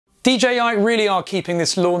DJI really are keeping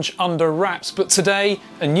this launch under wraps, but today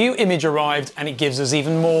a new image arrived and it gives us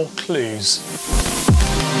even more clues.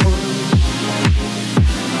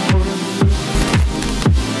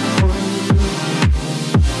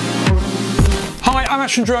 Hi, I'm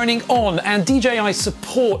Ash from DroningON, and DJI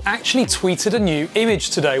support actually tweeted a new image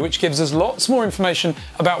today, which gives us lots more information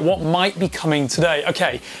about what might be coming today.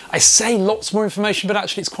 Okay, I say lots more information, but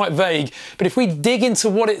actually it's quite vague. But if we dig into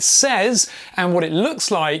what it says and what it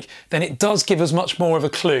looks like, then it does give us much more of a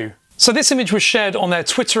clue. So this image was shared on their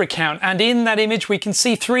Twitter account, and in that image we can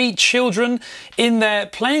see 3 children in there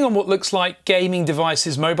playing on what looks like gaming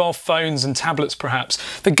devices, mobile phones and tablets perhaps.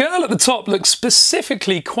 The girl at the top looks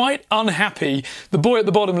specifically quite unhappy. The boy at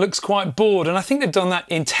the bottom looks quite bored, and I think they've done that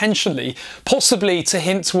intentionally, possibly to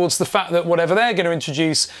hint towards the fact that whatever they're going to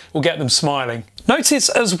introduce will get them smiling. Notice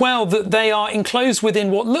as well that they are enclosed within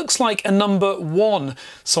what looks like a number 1.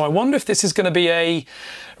 So I wonder if this is going to be a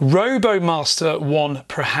RoboMaster 1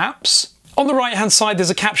 perhaps. On the right hand side there's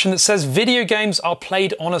a caption that says video games are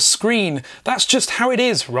played on a screen. That's just how it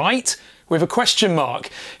is, right? With a question mark,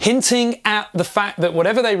 hinting at the fact that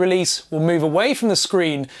whatever they release will move away from the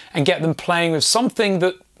screen and get them playing with something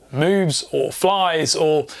that moves or flies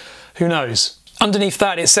or who knows. Underneath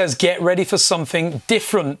that it says get ready for something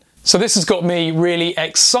different. So this has got me really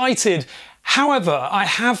excited. However, I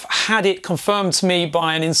have had it confirmed to me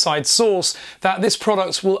by an inside source that this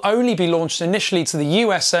product will only be launched initially to the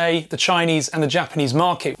USA, the Chinese and the Japanese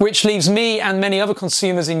market, which leaves me and many other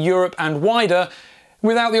consumers in Europe and wider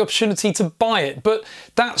without the opportunity to buy it. But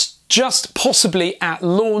that's just possibly at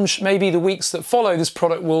launch. Maybe the weeks that follow this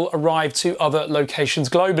product will arrive to other locations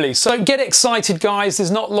globally. So get excited guys,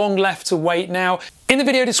 there's not long left to wait now. In the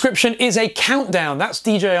video description is a countdown. That's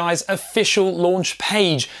DJI's official launch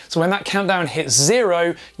page. So when that countdown hits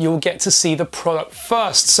 0, you'll get to see the product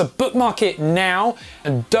first. So bookmark it now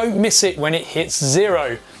and don't miss it when it hits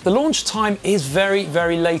 0. The launch time is very,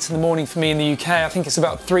 very late in the morning for me in the UK. I think it's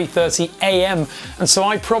about 3:30 AM, and so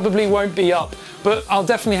I probably won't be up. But I'll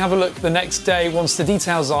definitely have a look the next day once the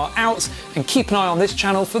details are out, and keep an eye on this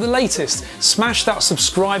channel for the latest. Smash that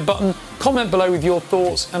subscribe button, comment below with your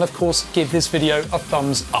thoughts, and of course give this video a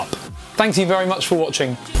thumbs up. Thank you very much for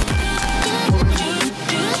watching.